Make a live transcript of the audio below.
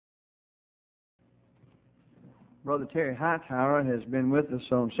Brother Terry Hightower has been with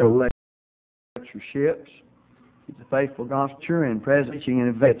us on several lectureships. He's a faithful gospel and preaching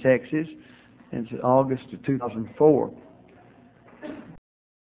in Vega, Texas, since August of 2004.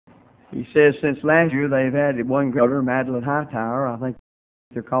 He says since last year they've added one daughter, Madeline Hightower, I think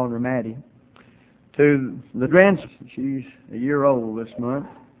they're calling her Maddie, to the grandson. She's a year old this month,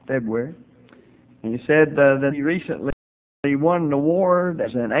 February. And he said that he recently won an award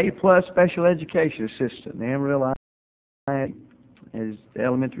as an A+ special education assistant in Amarillo at his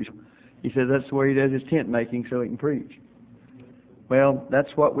elementary school. He said that's where he does his tent making so he can preach. Well,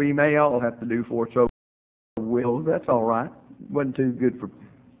 that's what we may all have to do for so will. That's all right. Wasn't too good for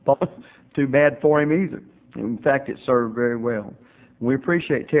too bad for him either. In fact, it served very well. We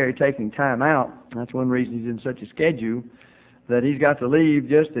appreciate Terry taking time out. That's one reason he's in such a schedule, that he's got to leave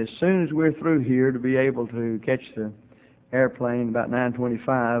just as soon as we're through here to be able to catch the airplane about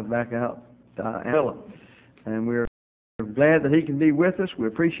 9:25 back out to Amarillo. And we're glad that he can be with us. We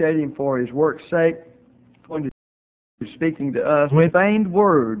appreciate him for his work's sake. Going to be speaking to us with feigned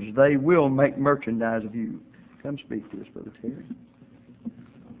words. They will make merchandise of you. Come speak to us, Brother Terry.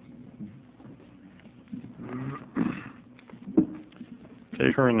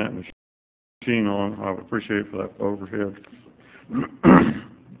 Okay, turn that machine on. I would appreciate it for that overhead.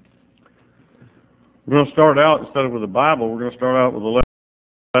 We're going to start out, instead of with the Bible, we're going to start out with the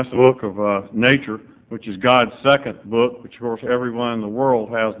last book of nature, which is God's second book, which of course everyone in the world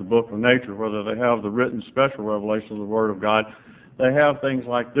has the book of nature, whether they have the written special revelation of the Word of God. They have things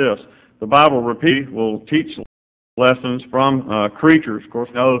like this. The Bible will teach lessons from creatures, of course,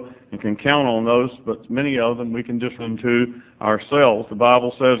 know and can count on those, but many of them we can just run to ourselves. The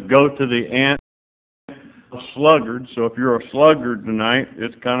Bible says, go to the ant, sluggard. So if you're a sluggard tonight,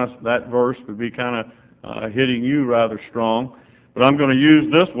 it's kind of, that verse would be kind of hitting you rather strong. But I'm going to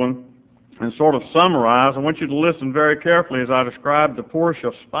use this one and sort of summarize. I want you to listen very carefully as I describe the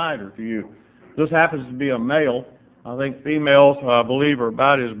Portia spider to you. This happens to be a male. I think females, I believe, are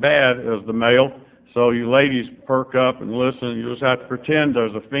about as bad as the male. So you ladies perk up and listen. You just have to pretend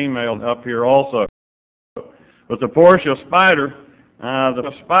there's a female up here also. But the Portia spider,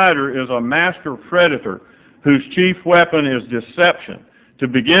 the spider is a master predator whose chief weapon is deception. To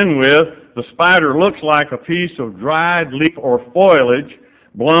begin with, the spider looks like a piece of dried leaf or foliage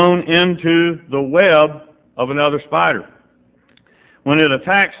blown into the web of another spider. When it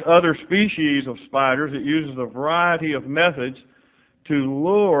attacks other species of spiders, it uses a variety of methods to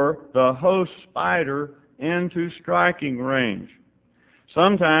lure the host spider into striking range.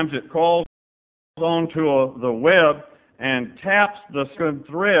 Sometimes it crawls onto the web and taps the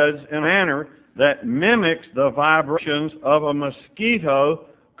threads in a manner that mimics the vibrations of a mosquito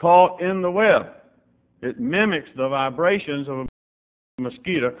caught in the web. It mimics the vibrations of a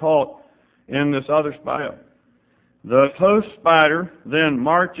mosquito caught in this other spider. The host spider then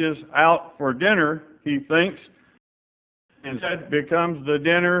marches out for dinner, he thinks, and instead becomes the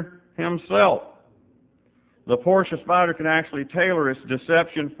dinner himself. The Portia spider can actually tailor its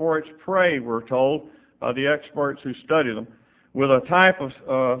deception for its prey, we're told, by the experts who study them, with a type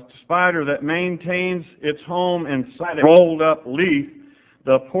of spider that maintains its home inside a rolled-up leaf.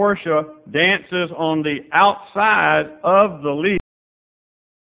 The Portia dances on the outside of the leaf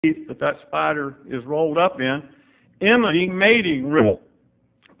that spider is rolled up in, imitating mating ritual.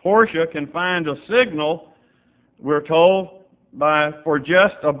 Portia can find a signal, we're told, for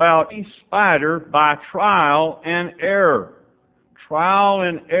just about any spider by trial and error. Trial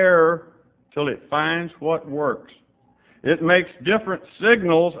and error till it finds what works. It makes different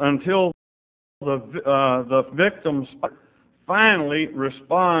signals until the victim finally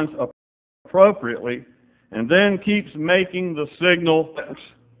responds appropriately, and then keeps making the signal.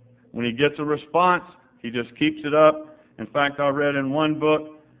 When he gets a response, he just keeps it up. In fact, I read in one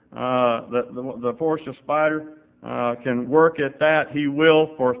book that the Portia spider can work at that. He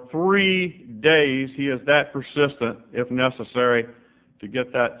will for 3 days. He is that persistent, if necessary, to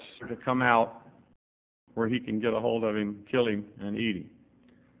get that to come out where he can get a hold of him, kill him, and eat him.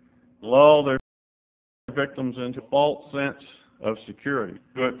 Lull their victims into a false sense of security.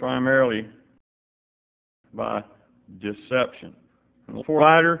 Do it primarily by deception. And the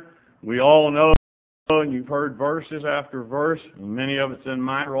spider, we all know, and you've heard verses after verse, and many of it's in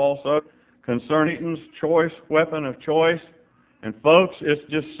Micah also, concerning Satan's choice, weapon of choice. And folks, it's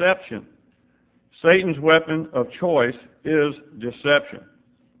deception. Satan's weapon of choice is deception.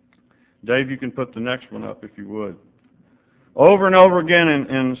 Dave, you can put the next one up if you would. Over and over again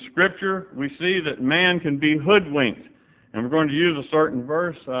in Scripture, we see that man can be hoodwinked. And we're going to use a certain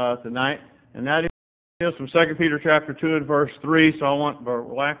verse tonight, and that is from 2 Peter chapter 2 and verse 3, so I want, for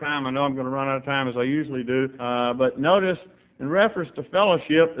lack of time, I know I'm going to run out of time as I usually do, but notice in reference to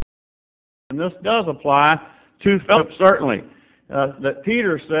fellowship, and this does apply to fellowship certainly, that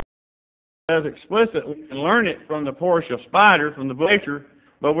Peter says explicitly, we can learn it from the Portia spider, from the nature,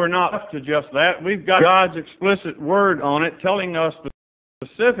 but we're not up to just that. We've got God's explicit word on it telling us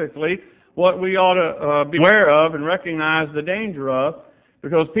specifically what we ought to be aware of and recognize the danger of,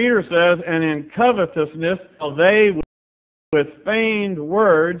 because Peter says, and in covetousness they with feigned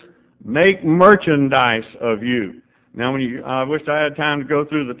words make merchandise of you. Now, I wish I had time to go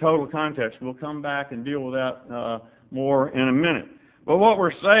through the total context. We'll come back and deal with that more in a minute. But what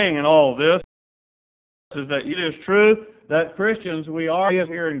we're saying in all of this is that it is true that Christians, we are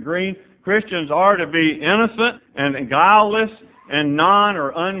here in green, Christians are to be innocent and guileless and non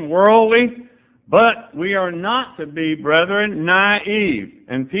or unworldly, but we are not to be, brethren, naive.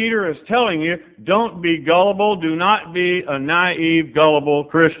 And Peter is telling you, don't be gullible, do not be a naive, gullible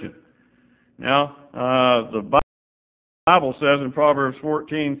Christian. Now, the Bible says in Proverbs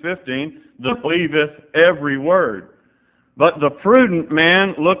 14:15, "The believeth every word, but the prudent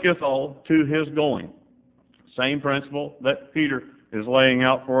man looketh all to his going." Same principle that Peter is laying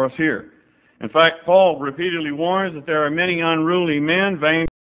out for us here. In fact, Paul repeatedly warns that there are many unruly men, vain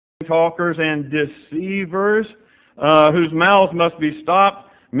talkers and deceivers, whose mouths must be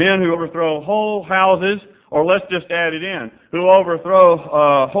stopped, men who overthrow whole houses, or let's just add it in, who overthrow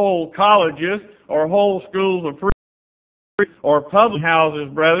whole colleges or whole schools of preaching or public houses,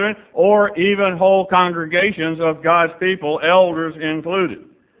 brethren, or even whole congregations of God's people, elders included.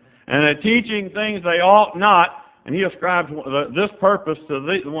 And they're teaching things they ought not, and he ascribes this purpose to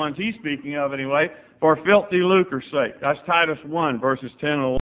the ones he's speaking of anyway, for filthy lucre's sake. That's Titus 1, verses 10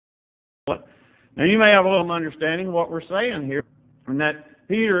 and 11. Now you may have a little understanding of what we're saying here, and that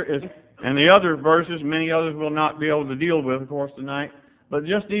Peter is, and the other verses, many others we'll not be able to deal with, of course, tonight, but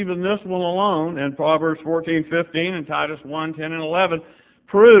just even this one alone, in Proverbs 14:15 and Titus 1, 10 and 11,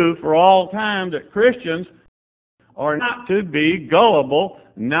 prove for all time that Christians are not to be gullible,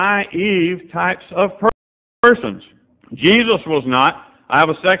 naive types of persons. Jesus was not. I have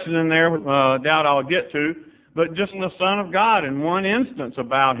a section in there, doubt I'll get to, but just the Son of God in one instance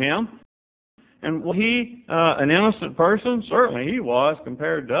about him. And was he an innocent person? Certainly he was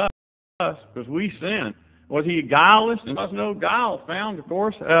compared to us, because we sinned. Was he guileless? There was no guile found, of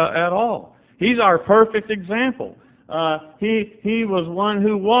course, at all. He's our perfect example. He was one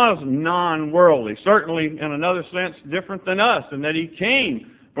who was non-worldly, certainly in another sense different than us, in that he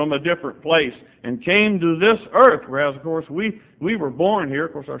came from a different place and came to this earth, whereas, of course, we were born here.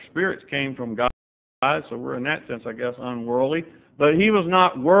 Of course, our spirits came from God, so we're in that sense, I guess, unworldly. But he was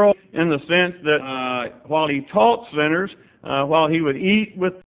not worldly in the sense that while he taught sinners, while he would eat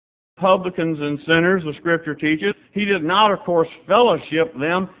with publicans and sinners, the Scripture teaches, he did not, of course, fellowship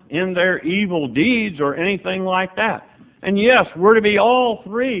them in their evil deeds or anything like that. And yes, we're to be all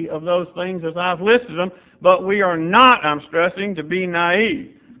three of those things as I've listed them, but we are not, I'm stressing, to be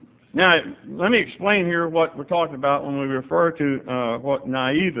naive. Now, let me explain here what we're talking about when we refer to what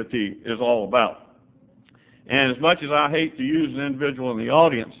naivety is all about. And as much as I hate to use an individual in the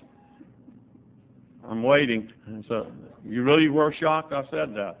audience, I'm waiting. So you really were shocked I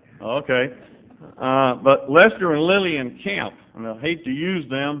said that? Okay. But Lester and Lillian Camp, and I hate to use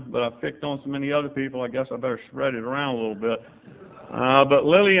them, but I've picked on so many other people, I guess I better spread it around a little bit. But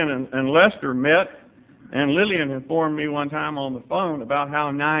Lillian and Lester met, and Lillian informed me one time on the phone about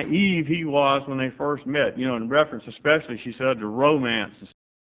how naive he was when they first met, you know, in reference especially, she said, to romance and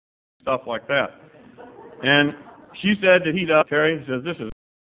stuff like that. And she said that Terry says, this is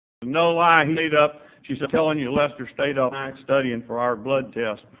no lie, he stayed up. She said, telling you Lester stayed up night studying for our blood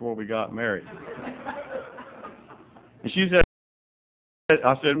test before we got married. And she said,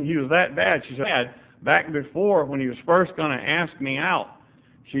 I said, he was that bad. She said, back before when he was first going to ask me out,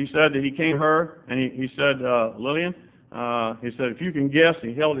 she said that he came to her and he said, Lillian, he said, if you can guess,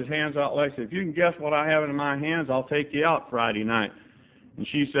 he held his hands out like this, if you can guess what I have in my hands, I'll take you out Friday night. And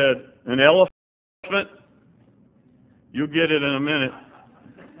she said, an elephant? You'll get it in a minute.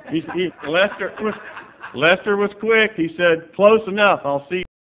 Lester was quick. He said, close enough. I'll see you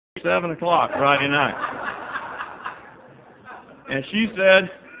at 7 o'clock Friday night. And she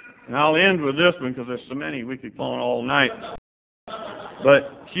said, and I'll end with this one because there's so many we could go on all night.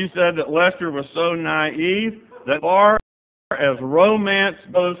 But she said that Lester was so naive that as far as romance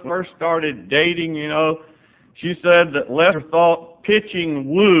goes, first started dating, you know, she said that Lester thought pitching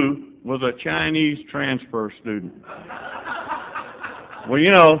woo was a Chinese transfer student. Well,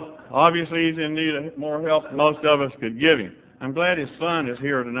 you know, obviously he's in need of more help than most of us could give him. I'm glad his son is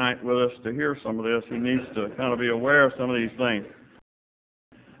here tonight with us to hear some of this. He needs to kind of be aware of some of these things.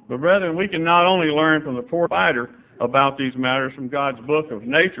 But brethren, we can not only learn from the poor fighter about these matters from God's book of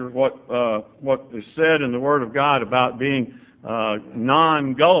nature, what is said in the Word of God about being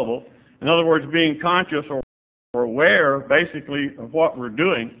non-gullible. In other words, being conscious or aware, basically, of what we're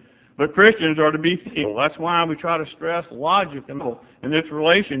doing. But Christians are to be thankful. That's why we try to stress logic in this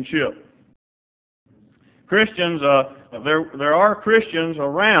relationship. Christians, there are Christians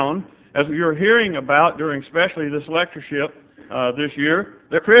around, as you're hearing about during especially this lectureship this year.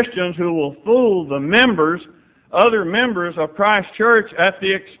 There are Christians who will fool the members, other members of Christ's church at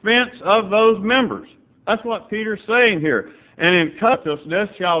the expense of those members. That's what Peter's saying here. And in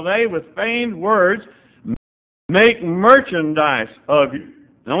covetousness shall they with feigned words make merchandise of you.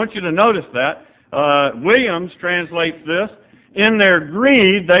 And I want you to notice that. Williams translates this, in their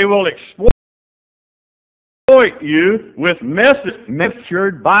greed they will exploit you with messes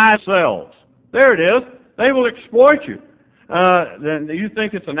measured by themselves. There it is. They will exploit you. Then you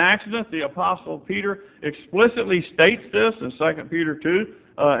think it's an accident? The Apostle Peter explicitly states this in 2 Peter 2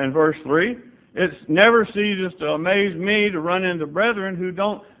 and verse 3. It never ceases to amaze me to run into brethren who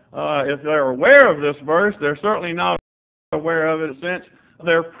don't, if they're aware of this verse, they're certainly not aware of it in the sense of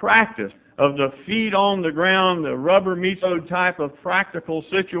their practice, of the feet on the ground, the rubber meets road type of practical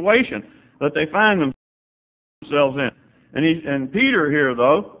situation that they find themselves in. And Peter here,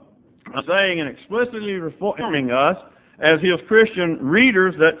 though, is saying and explicitly informing us as his Christian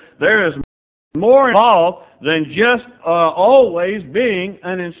readers that there is more involved than just always being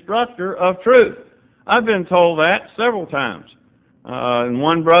an instructor of truth. I've been told that several times. And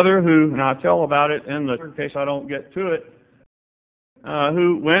one brother who, and I'll tell about it in case I don't get to it,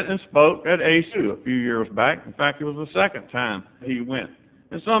 who went and spoke at ASU a few years back. In fact, it was the second time he went.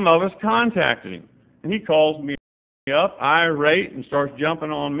 And some of us contacted him. And he calls me up, irate, and starts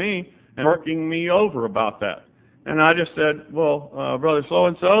jumping on me and working me over about that. And I just said, well, Brother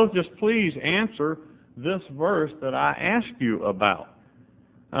so-and-so, just please answer this verse that I asked you about.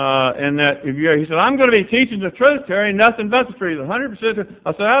 And that he said, I'm going to be teaching the truth, Terry, nothing but the truth, 100% truth.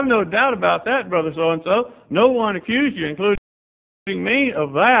 I said, I have no doubt about that, Brother so-and-so. No one accused you, including me,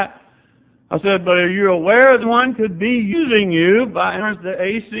 of that. I said, but are you aware that one could be using you by the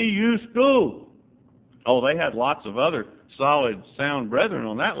ACU school? Oh, they had lots of other solid, sound brethren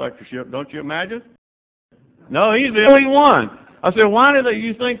on that lectureship, don't you imagine? No, he's the only one. I said, why do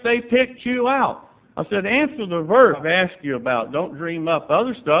you think they picked you out? I said, answer the verse I've asked you about. Don't dream up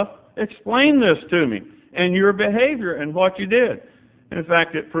other stuff. Explain this to me and your behavior and what you did. And in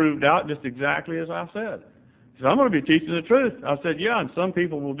fact, it proved out just exactly as I said. He said, I'm going to be teaching the truth. I said, yeah, and some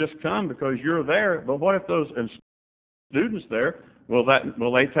people will just come because you're there. But what if those students there, will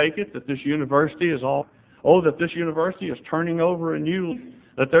they take it that this university is that this university is turning over a new leaf,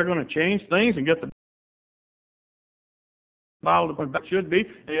 that they're going to change things and get the Bible that should be,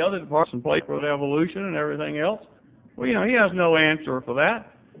 the other departments in place for the evolution and everything else? Well, he has no answer for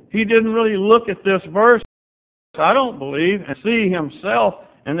that. He didn't really look at this verse, I don't believe, and see himself,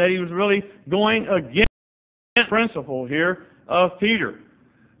 and that he was really going against the principle here of Peter.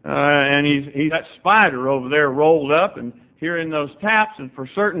 And he's that spider over there rolled up and hearing those taps, and for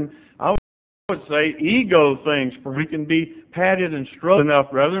certain, I would say, ego things, for we can be patted and stroked enough,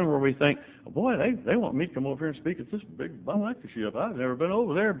 brethren, where we think, boy, they want me to come over here and speak at this big lectureship. I've never been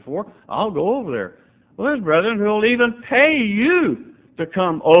over there before. I'll go over there. Well, there's brethren who will even pay you to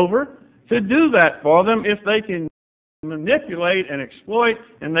come over to do that for them if they can manipulate and exploit,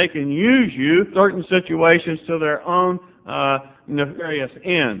 and they can use you in certain situations to their own nefarious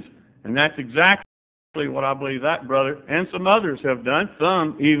ends. And that's exactly what I believe that brother and some others have done,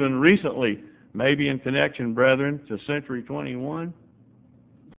 some even recently, maybe in connection, brethren, to Century 21.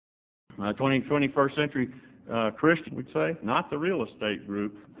 21st century Christian, we'd say, not the real estate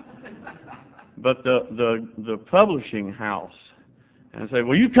group, but the publishing house, and say,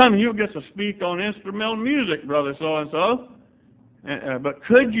 well, you come and you'll get to speak on instrumental music, Brother so-and-so. But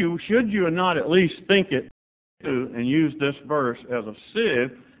should you not at least think it through and use this verse as a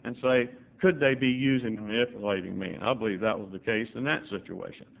sieve and say, could they be using and manipulating me? And I believe that was the case in that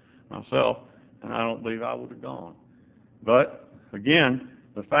situation myself, and I don't believe I would have gone. But, again,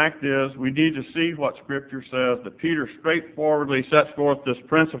 the fact is, we need to see what Scripture says, that Peter straightforwardly sets forth this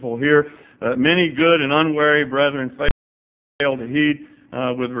principle here, that many good and unwary brethren fail to heed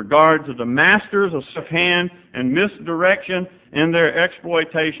with regard to the masters of stiff hand and misdirection in their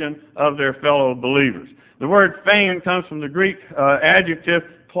exploitation of their fellow believers. The word feigned comes from the Greek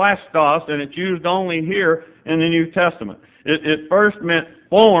adjective plastos, and it's used only here in the New Testament. It first meant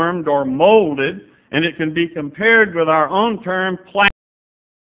formed or molded, and it can be compared with our own term, plastic.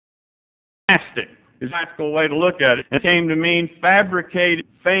 Is a practical way to look at it. It came to mean fabricated,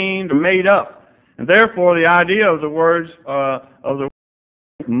 feigned, or made up. And therefore, the idea of the words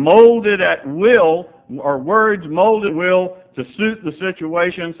molded at will, or words molded at will to suit the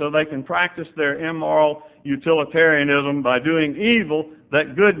situation so they can practice their immoral utilitarianism by doing evil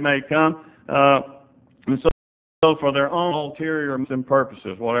that good may come, and so for their own ulterior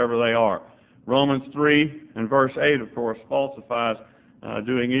purposes, whatever they are. Romans 3 and verse 8, of course, falsifies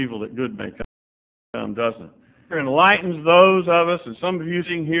doing evil that good may come, doesn't it? It enlightens those of us, and some of you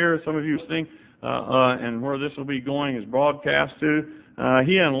sitting here, some of you listening, and where this will be going is broadcast to.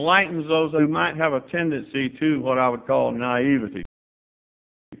 He enlightens those who might have a tendency to what I would call naivety.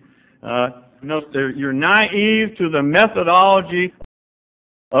 You're naive to the methodology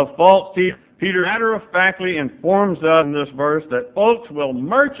of false teachers. Peter matter-of-factly informs us in this verse that folks will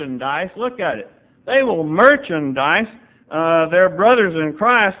merchandise, look at it, they will merchandise their brothers in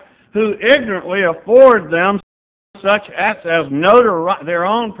Christ who ignorantly afford them such acts as their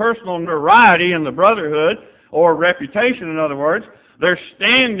own personal notoriety in the brotherhood, or reputation, in other words. They're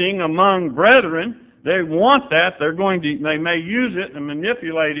standing among brethren. They want that. They may use it and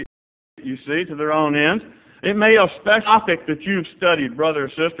manipulate it, you see, to their own ends. It may be a special topic that you've studied, brother or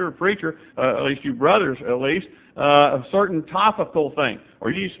sister, or preacher, at least you brothers at least, a certain topical thing.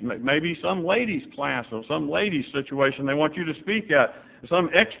 Or maybe some ladies' class or some ladies' situation they want you to speak at. Some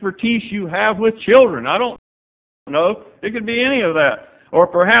expertise you have with children. I don't know. It could be any of that. Or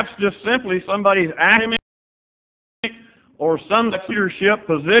perhaps just simply somebody's academic or some leadership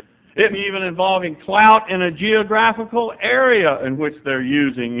position. It may even involving clout in a geographical area in which they're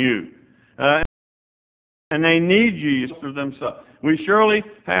using you. And they need you for themselves. We surely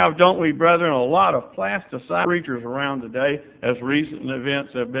have, don't we, brethren, a lot of plasticized preachers around today, as recent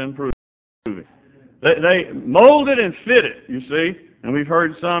events have been proving. They mold it and fit it, you see, and we've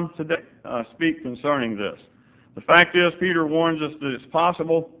heard some today speak concerning this. The fact is, Peter warns us that it's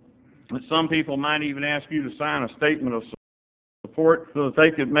possible that some people might even ask you to sign a statement of support so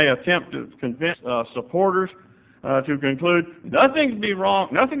that they may attempt to convince supporters to conclude nothing can be wrong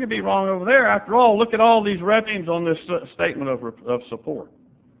over there. After all, look at all these red names on this statement of support.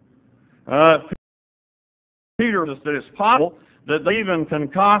 Peter says that it's possible that they even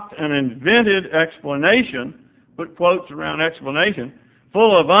concoct an invented explanation, put quotes around explanation,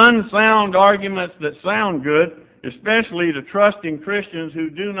 full of unsound arguments that sound good, especially to trusting Christians who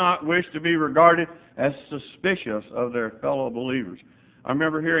do not wish to be regarded as suspicious of their fellow believers. I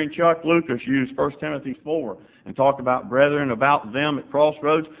remember hearing Chuck Lucas use 1 Timothy 4 and talk about brethren, about them at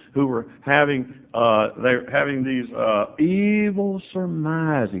Crossroads who were having these evil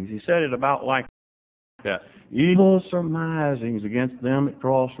surmisings. He said it about like that. Evil surmisings against them at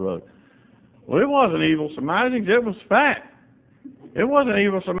Crossroads. Well, it wasn't evil surmisings, it was fact. It wasn't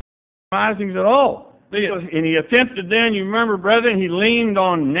evil surmisings at all. And he attempted then, you remember, brethren, he leaned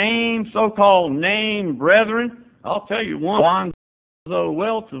on so-called name brethren. I'll tell you one. Though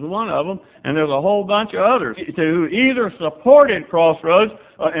Welch is one of them, and there's a whole bunch of others who either supported Crossroads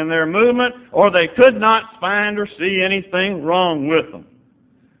in their movement, or they could not find or see anything wrong with them.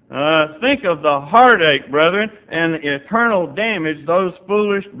 Think of the heartache, brethren, and the eternal damage those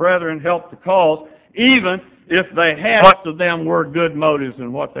foolish brethren helped to cause, even if they had, most of them were good motives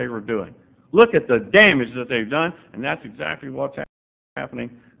in what they were doing. Look at the damage that they've done, and that's exactly what's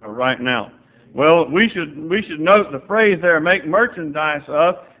happening right now. Well, we should note the phrase there, make merchandise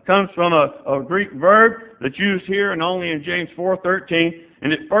of, comes from a Greek verb that's used here and only in James 4:13,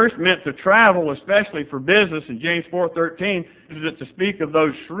 and it first meant to travel, especially for business. In James 4:13, is it to speak of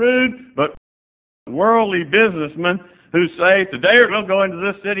those shrewd but worldly businessmen who say, today we'll go into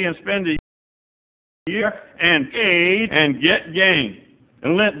this city and spend a year and pay and get gain.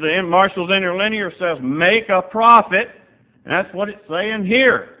 And the Marshall's Interlinear says, make a profit, and that's what it's saying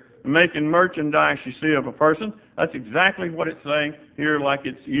here. Making merchandise, you see, of a person. That's exactly what it's saying here, like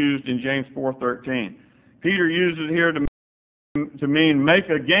it's used in James 4:13. Peter uses it here to mean make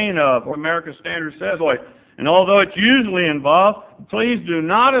a gain of, or American Standard says, and although it's usually involved, please do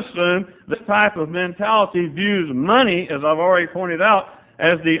not assume this type of mentality views money, as I've already pointed out,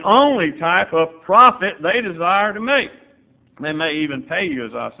 as the only type of profit they desire to make. They may even pay you,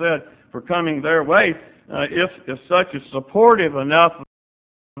 as I said, for coming their way, if such is supportive enough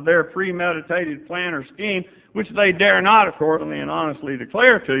of their premeditated plan or scheme, which they dare not, accordingly and honestly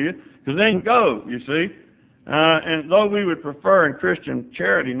declare to you, because then go, you see. And though we would prefer in Christian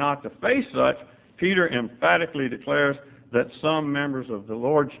charity not to face such, Peter emphatically declares that some members of the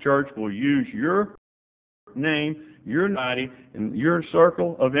Lord's church will use your name, your body, and your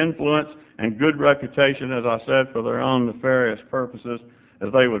circle of influence and good reputation, as I said, for their own nefarious purposes,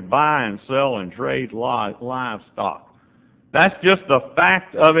 as they would buy and sell and trade livestock. That's just the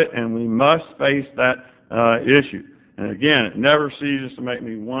fact of it, and we must face that issue. And again, it never ceases to make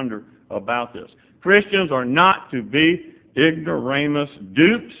me wonder about this. Christians are not to be ignoramus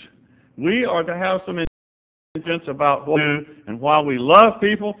dupes. We are to have some intelligence about what we do, and while we love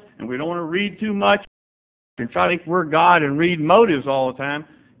people, and we don't want to read too much and try to think we're God and read motives all the time,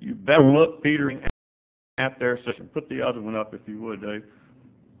 you better look Peter at their system. Put the other one up if you would, Dave.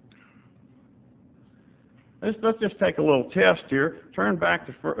 Let's just take a little test here. Turn back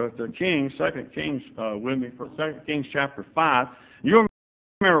to Kings, 2 Kings with me, for 2 Kings chapter 5. You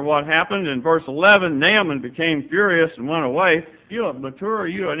remember what happened in verse 11. Naaman became furious and went away. You a mature or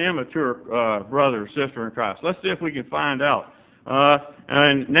you an immature brother or sister in Christ? Let's see if we can find out.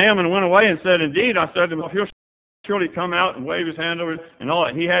 And Naaman went away and said, indeed, I said to him, he'll surely come out and wave his hand over and all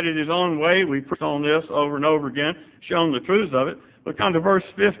that. He had it his own way. We preached on this over and over again, shown the truths of it. But come to verse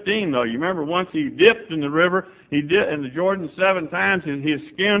 15, though. You remember once he dipped in the river, he did in the Jordan 7 times, his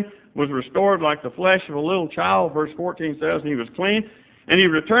skin was restored like the flesh of a little child. Verse 14 says, and he was clean. And he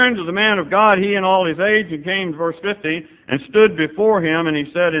returned to the man of God, he and all his age, and came to verse 15, and stood before him, and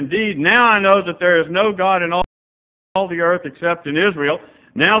he said, indeed, now I know that there is no God in all the earth except in Israel.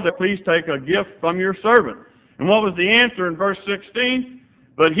 Now that please take a gift from your servant. And what was the answer in verse 16?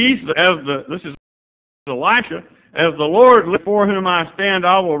 But this is Elisha, as the Lord before whom I stand,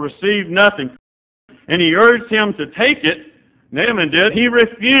 I will receive nothing. And he urged him to take it. Naaman did. He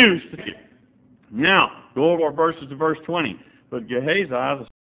refused to take it. Now, go over our verses to verse 20. But Gehazi, the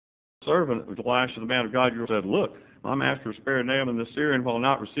servant of Elisha, the man of God, said, look, my master spared Naaman the Syrian while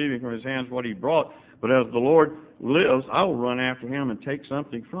not receiving from his hands what he brought. But as the Lord lives, I will run after him and take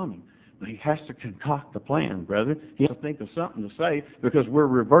something from him. But he has to concoct a plan, brethren. He has to think of something to say because we're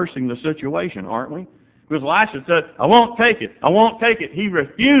reversing the situation, aren't we? Because Elisha said, I won't take it. I won't take it. He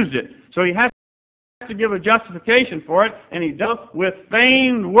refused it. So he has to give a justification for it, and he does with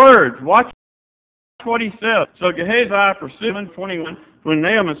feigned words. Watch what he says. So Gehazi pursued 21. When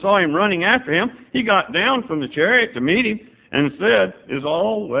Naaman saw him running after him, he got down from the chariot to meet him and said, is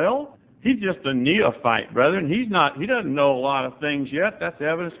all well? He's just a neophyte, brethren. He doesn't know a lot of things yet. That's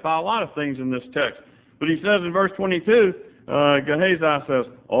evidenced by a lot of things in this text. But he says in verse 22, Gehazi says,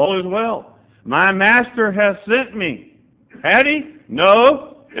 all is well. My master has sent me. Had he?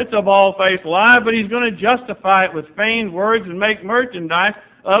 No. It's a bald-faced lie, but he's going to justify it with feigned words and make merchandise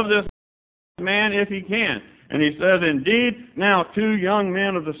of this man if he can. And he says, indeed, now 2 young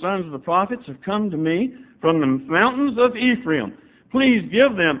men of the sons of the prophets have come to me from the mountains of Ephraim. Please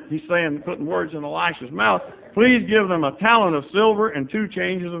give them, he's saying, putting words in Elisha's mouth, please give them a talent of silver and 2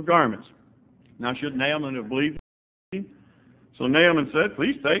 changes of garments. Now, should Naaman have believed him? So Naaman said,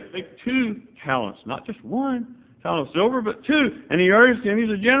 please take 2 talents, not just 1 talent of silver, but 2. And he urged him,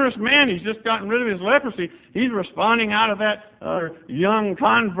 he's a generous man. He's just gotten rid of his leprosy. He's responding out of that young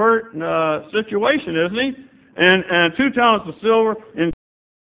convert situation, isn't he? And 2 talents of silver and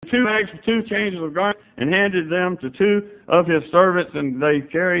 2 bags with 2 changes of garments, and handed them to 2 of his servants, and they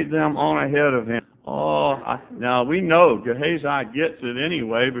carried them on ahead of him. Now we know Gehazi gets it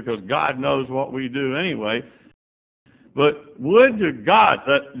anyway because God knows what we do anyway. But would to God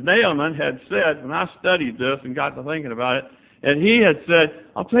that Naaman had said, when I studied this and got to thinking about it, and he had said,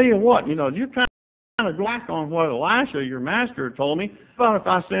 I'll tell you what, you're kind of go back on what Elisha, your master, told me. How about if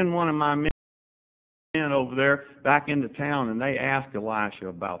I send one of my men over there back into town and they ask Elisha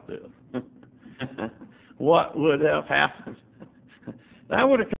about this? What would have happened? That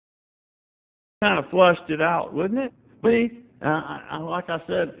would have kind of flushed it out, wouldn't it? But like I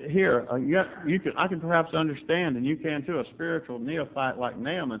said here, I can perhaps understand, and you can too, a spiritual neophyte like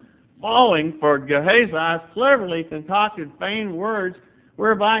Naaman, falling for Gehazi's cleverly concocted feigned words,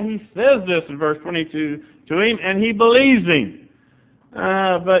 whereby he says this in verse 22 to him, and he believes him.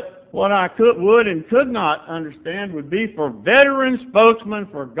 But what I would and could not understand would be for veteran spokesman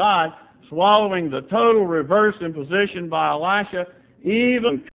for God swallowing the total reverse imposition by Elisha,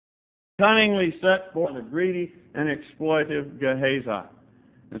 even cunningly set forth the greedy and exploitive Gehazi.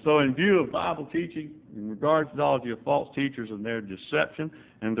 And so in view of Bible teaching, in regards to theology of false teachers and their deception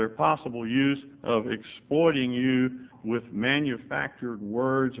and their possible use of exploiting you with manufactured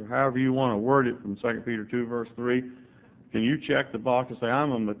words, or however you want to word it from 2 Peter 2, verse 3, can you check the box and say,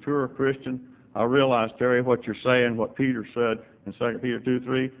 I'm a mature Christian? I realize, Terry, what you're saying, what Peter said in 2 Peter 2,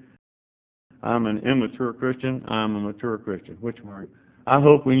 3. I'm an immature Christian. I'm a mature Christian. Which one? I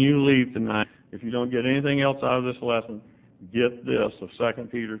hope when you leave tonight, if you don't get anything else out of this lesson, get this of 2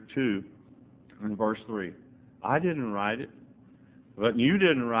 Peter 2, in verse 3. I didn't write it, but you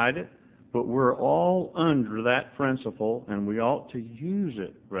didn't write it, but we're all under that principle, and we ought to use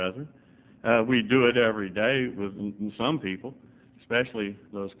it, brethren. We do it every day with some people, especially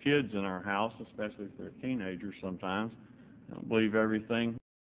those kids in our house, especially if they're teenagers sometimes. I don't believe everything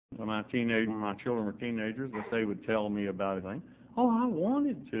when my children were teenagers that they would tell me about anything. Oh, I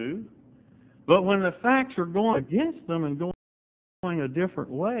wanted to. But when the facts are going against them and going a different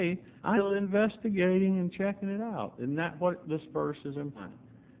way, I'm still investigating and checking it out. Isn't that what this verse is implying?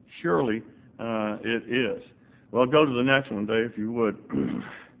 Surely it is. Well, go to the next one, Dave, if you would.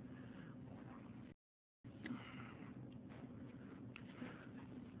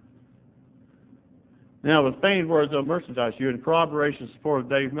 Now, with feigned words of merchandise, you in corroboration support of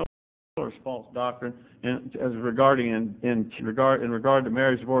Dave Miller's false doctrine in regard to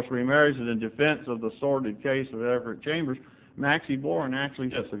marriage, divorce, remarriage, and in defense of the sordid case of Everett Chambers, Maxie Boren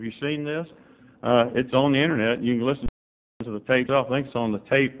actually says, have you seen this? It's on the internet. You can listen to the tape. I think it's on the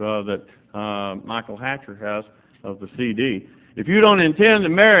tape that Michael Hatcher has of the CD. If you don't intend to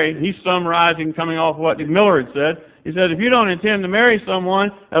marry, he's summarizing coming off what Miller had said. He said, if you don't intend to marry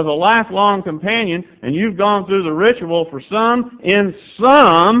someone as a lifelong companion and you've gone through the ritual for some invalid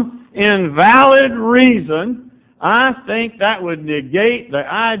reason, I think that would negate the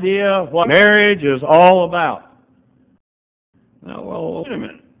idea of what marriage is all about. Now, well, wait a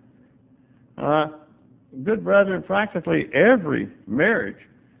minute. Good brethren, practically every marriage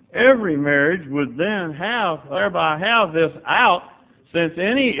would then thereby have this out, since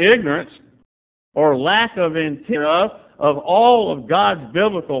any ignorance or lack of intent of all of God's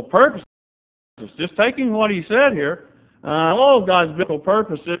biblical purposes, just taking what he said here, all of God's biblical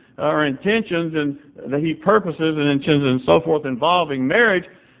purposes or intentions and that he purposes and intentions and so forth involving marriage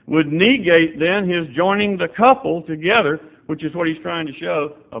would negate then his joining the couple together, which is what he's trying to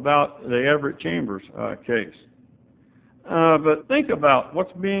show about the Everett Chambers case. But think about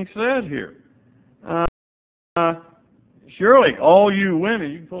what's being said here. Surely all you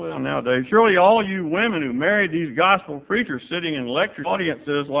women, you can pull it on now, Dave, surely all you women who married these gospel preachers sitting in lecture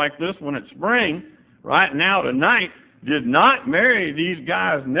audiences like this one at spring, right now tonight, did not marry these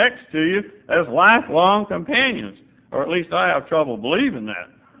guys next to you as lifelong companions. Or at least I have trouble believing that.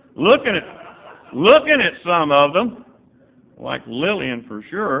 Looking at some of them, like Lillian for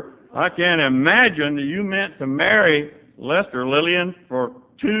sure, I can't imagine that you meant to marry Lester Lillian for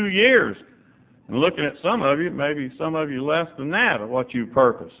 2 years. And looking at some of you, maybe some of you less than that of what you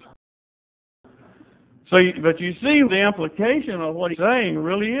purpose. But you see the implication of what he's saying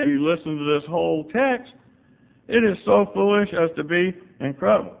really is. You listen to this whole text, it is so foolish as to be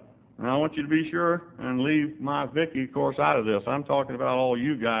incredible. And I want you to be sure and leave my Vicky, of course, out of this. I'm talking about all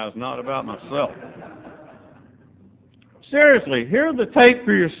you guys, not about myself. Seriously, hear the tape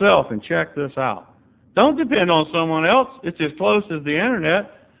for yourself and check this out. Don't depend on someone else. It's as close as the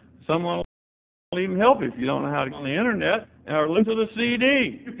internet. Someone will even help you if you don't know how to get on the internet or listen to the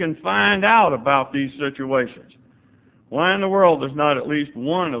CD. You can find out about these situations. Why in the world there's not at least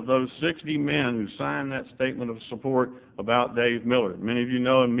one of those 60 men who signed that statement of support about Dave Miller? Many of you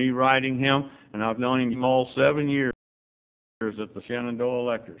know me writing him, and I've known him all 7 years at the Shenandoah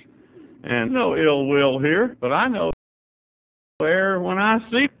lectures. And no ill will here, but I know where when I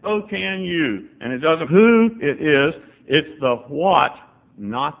see it, so can you. And it doesn't who it is, it's the what,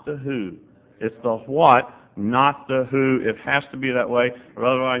 not the who. It's the what, not the who. It has to be that way, or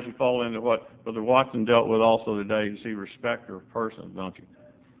otherwise you fall into what Brother Watson dealt with also today. You see respecter of persons, don't you?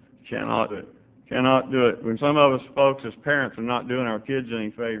 Cannot do it. Cannot do it. When some of us folks as parents are not doing our kids any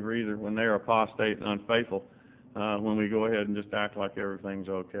favor either when they're apostate and unfaithful, when we go ahead and just act like everything's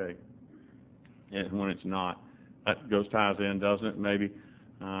okay. And when it's not. That ties in, doesn't it, maybe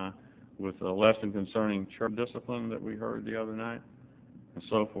with a lesson concerning church discipline that we heard the other night and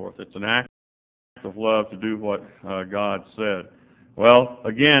so forth. It's an act of love to do what God said. Well,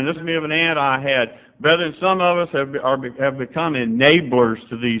 again, this is me of an aunt I had. Brethren, some of us have become enablers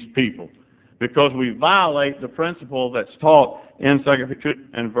to these people because we violate the principle that's taught in 2 Peter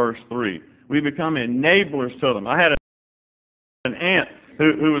and verse 3. We become enablers to them. I had an aunt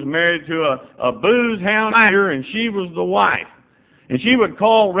who was married to a booze hound, and she was the wife. And she would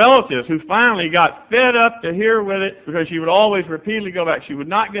call relatives who finally got fed up to hear with it because she would always repeatedly go back. She would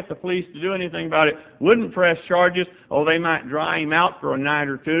not get the police to do anything about it, wouldn't press charges. Oh, they might dry him out for a night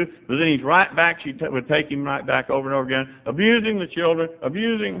or two, but then he's right back. She would take him right back over and over again, abusing the children,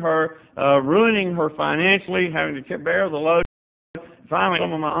 abusing her, ruining her financially, having to bear the load. Finally,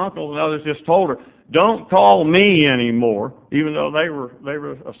 some of my uncles and others just told her, don't call me anymore, even though they were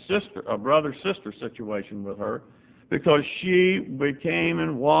a brother-sister situation with her. because she became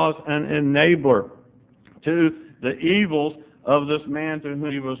and was an enabler to the evils of this man to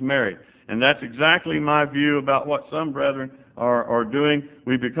whom he was married. And that's exactly my view about what some brethren are doing.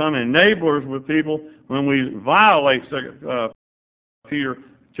 We become enablers with people when we violate Peter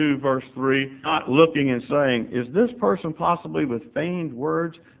 2, verse 3, not looking and saying, is this person possibly with feigned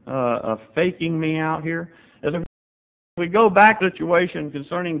words faking me out here? As if we go back to the situation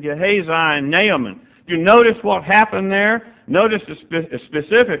concerning Gehazi and Naaman, you notice what happened there? Notice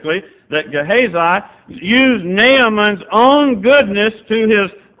specifically that Gehazi used Naaman's own goodness to his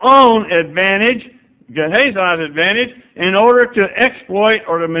own advantage, Gehazi's advantage, in order to exploit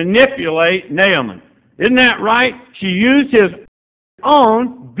or to manipulate Naaman. Isn't that right? She used his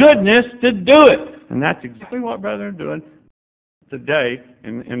own goodness to do it. And that's exactly what brethren are doing today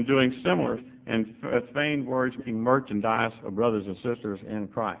in doing similar and feigned words, making merchandise of brothers and sisters in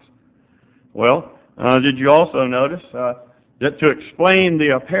Christ. Well, did you also notice that to explain the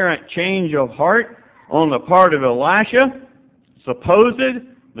apparent change of heart on the part of Elisha,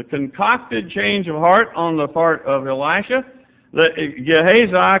 the concocted change of heart on the part of Elisha, that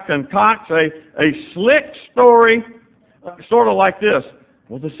Gehazi concocts a slick story, sort of like this.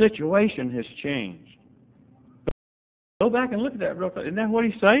 Well, the situation has changed. Go back and look at that real quick. Isn't that what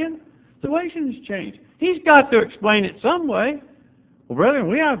he's saying? The situation has changed. He's got to explain it some way. Well, brethren,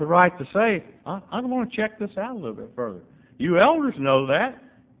 we have the right to say, I want to check this out a little bit further. You elders know that.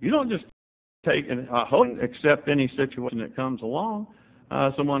 You don't just take and accept any situation that comes along.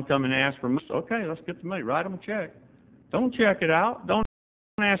 Someone come and ask for money. Okay, let's get the money. Write them a check. Don't check it out. Don't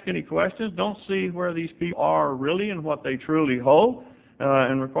ask any questions. Don't see where these people are really and what they truly hold,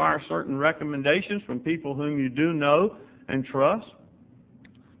 and require certain recommendations from people whom you do know and trust.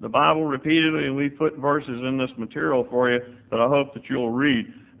 The Bible repeatedly, and we put verses in this material for you that I hope that you'll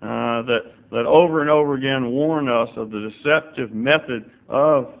read, that over and over again warn us of the deceptive method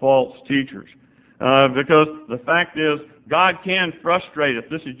of false teachers. Because the fact is, God can frustrate us.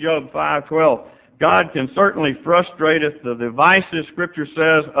 This is Job 5:12. God can certainly frustrate us, the devices, Scripture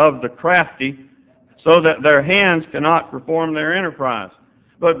says, of the crafty, so that their hands cannot perform their enterprise.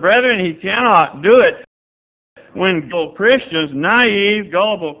 But brethren, he cannot do it when naive,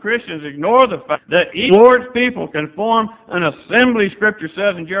 gullible Christians ignore the fact that the Lord's people can form an assembly, Scripture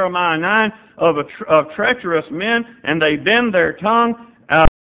says in Jeremiah 9, of treacherous men, and they bend their tongue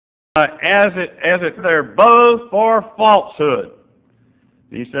as their bow for falsehood.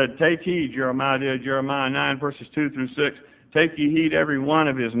 He said, take heed, Jeremiah 9, verses 2 through 6, take ye heed every one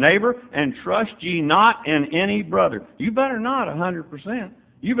of his neighbor, and trust ye not in any brother. You better not 100%.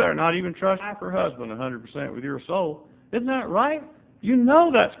 You better not even trust your husband 100% with your soul. Isn't that right? You know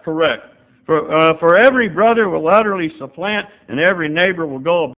that's correct. For every brother will utterly supplant, and every neighbor will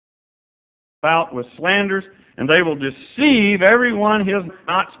go about with slanders, and they will deceive everyone who does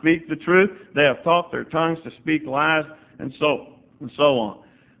not speak the truth. They have taught their tongues to speak lies, and so on.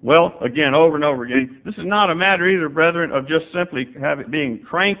 Well, again, over and over again, this is not a matter either, brethren, of just simply being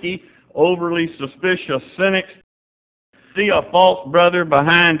cranky, overly suspicious cynics, see a false brother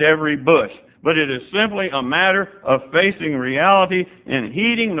behind every bush. But it is simply a matter of facing reality and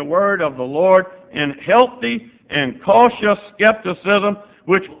heeding the word of the Lord in healthy and cautious skepticism,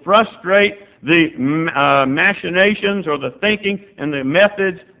 which frustrate the machinations or the thinking and the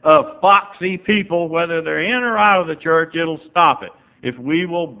methods of foxy people, whether they're in or out of the church. It'll stop it. If we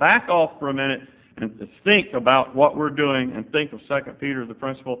will back off for a minute and think about what we're doing and think of 2 Peter, the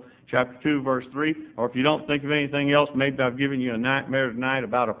principle, chapter 2, verse 3, or if you don't think of anything else, maybe I've given you a nightmare tonight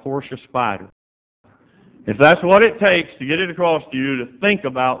about a Portia spider. If that's what it takes to get it across to you, to think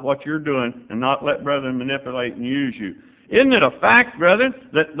about what you're doing and not let brethren manipulate and use you. Isn't it a fact, brethren,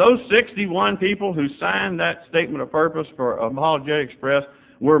 that those 61 people who signed that statement of purpose for Apologetics Press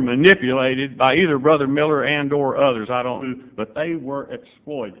were manipulated by either Brother Miller and or others, I don't know, but they were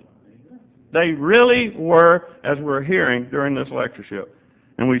exploited. They really were, as we're hearing during this lectureship.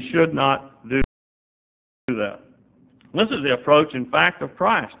 And we should not do that. This is the approach, in fact, of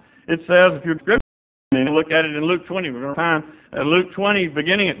Christ. It says, if you're scripture, and look at it in Luke 20, we're going to find Luke 20,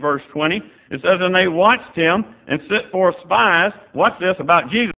 beginning at verse 20, it says, and they watched him and sent forth spies. Watch this about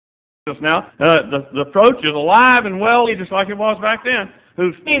Jesus now. The approach is alive and well, just like it was back then,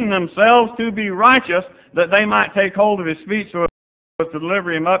 who feigned themselves to be righteous, that they might take hold of his feet so as to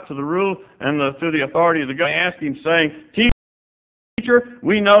deliver him up to the rule and to the authority of the God. They asked him, saying, Teacher,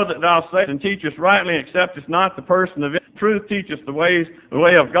 we know that thou sayest and teachest rightly, and acceptest not the person of truth, teachest the way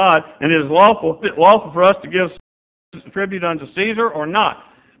of God, and it is lawful for us to give tribute unto Caesar or not.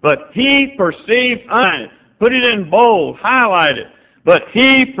 But he perceived, put it in bold, highlight it, but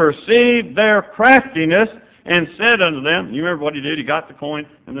he perceived their craftiness, and said unto them, you remember what he did? He got the coin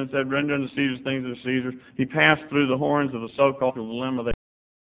and then said, render unto Caesar things that are Caesar's. He passed through the horns of the so-called dilemma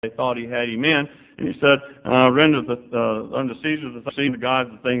they thought he had him in, and he said, render unto Caesar the things of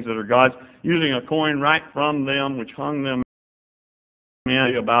God, the things that are God's, using a coin right from them, which hung them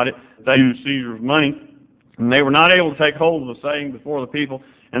in about it. They used Caesar's money, and they were not able to take hold of the saying before the people,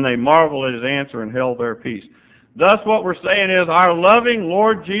 and they marveled at his answer and held their peace. Thus what we're saying is our loving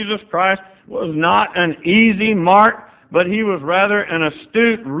Lord Jesus Christ was not an easy mark, but he was rather an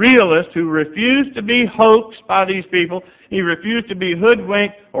astute realist who refused to be hoaxed by these people. He refused to be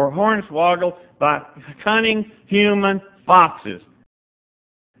hoodwinked or hornswoggled by cunning human foxes.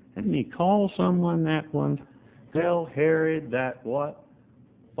 Didn't he call someone that one? Tell Herod that what?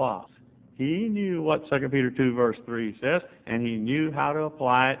 Fox. He knew what 2 Peter 2 verse 3 says, and he knew how to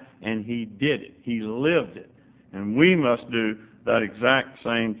apply it, and he did it. He lived it. And we must do that exact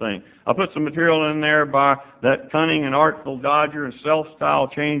same thing. I put some material in there by that cunning and artful dodger and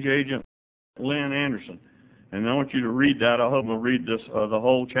self-styled change agent, Lynn Anderson. And I want you to read that. I hope we'll read this, the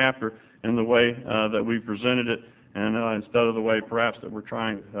whole chapter in the way that we presented it, and instead of the way perhaps that we're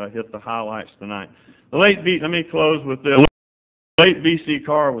trying to hit the highlights tonight. Let me close with this. The late B.C.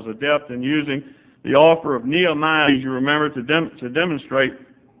 Carr was adept in using the offer of Nehemiah, as you remember, to demonstrate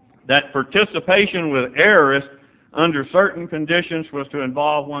that participation with errorists under certain conditions was to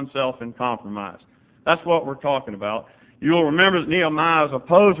involve oneself in compromise. That's what we're talking about. You'll remember that Nehemiah's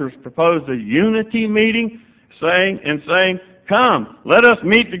opposers proposed a unity meeting, saying, come, let us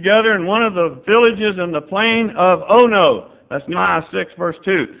meet together in one of the villages in the plain of Ono. That's Nehemiah 6, verse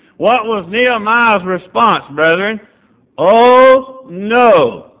 2. What was Nehemiah's response, brethren? Oh,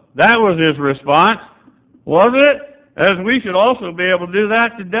 no. That was his response, wasn't it? As we should also be able to do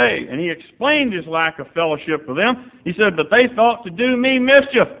that today. And he explained his lack of fellowship with them. He said, but they thought to do me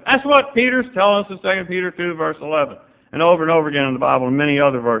mischief. That's what Peter's telling us in 2 Peter 2, verse 11. And over again in the Bible and many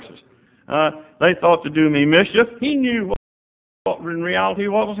other verses. They thought to do me mischief. He knew in reality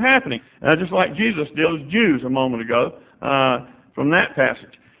what was happening. Just like Jesus did with Jews a moment ago from that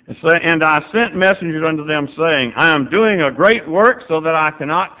passage. And I sent messengers unto them, saying, I am doing a great work so that I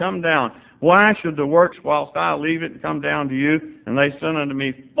cannot come down. Why should the works whilst I leave it come down to you? And they sent unto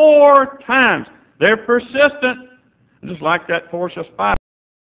me 4 times. They're persistent, just like that Portia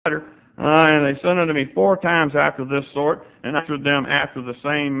spider. And they sent unto me 4 times after this sort, and answered them after the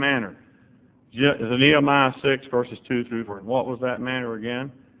same manner. Nehemiah 6, verses 2 through 4. What was that manner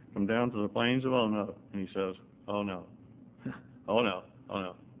again? Come down to the plains of Ono. And he says, oh no. Oh no. Oh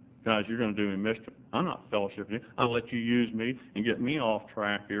no. Guys, you're going to do me mischief. I'm not fellowshipping you. I'll let you use me and get me off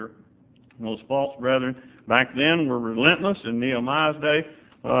track here. Those false brethren back then were relentless in Nehemiah's day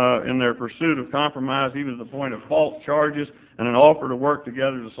in their pursuit of compromise, even to the point of false charges and an offer to work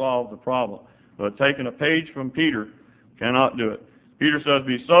together to solve the problem. But taking a page from Peter cannot do it. Peter says,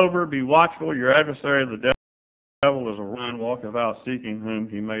 be sober, be watchful. Your adversary, the devil, is a lion walking about seeking whom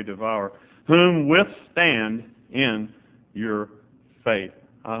he may devour, whom withstand in your faith.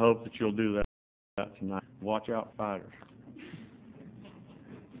 I hope that you'll do that tonight. Watch out, fighters.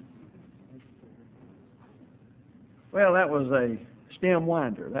 Well, that was a stem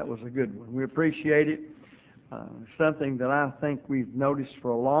winder. That was a good one. We appreciate it. Something that I think we've noticed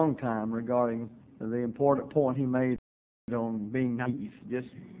for a long time regarding the important point he made on being naive. Just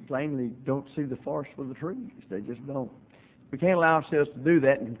plainly don't see the forest for the trees. They just don't. We can't allow ourselves to do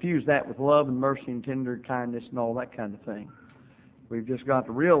that and confuse that with love and mercy and tender kindness and all that kind of thing. We've just got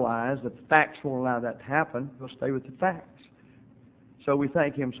to realize that the facts won't allow that to happen. We'll stay with the facts. So we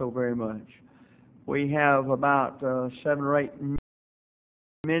thank him so very much. We have about 7 or 8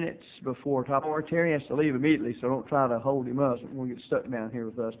 minutes before top hour. Terry has to leave immediately, so don't try to hold him up. We'll get stuck down here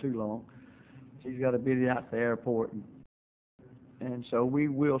with us too long. He's got to bid it out to the airport. And so we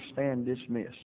will stand dismissed.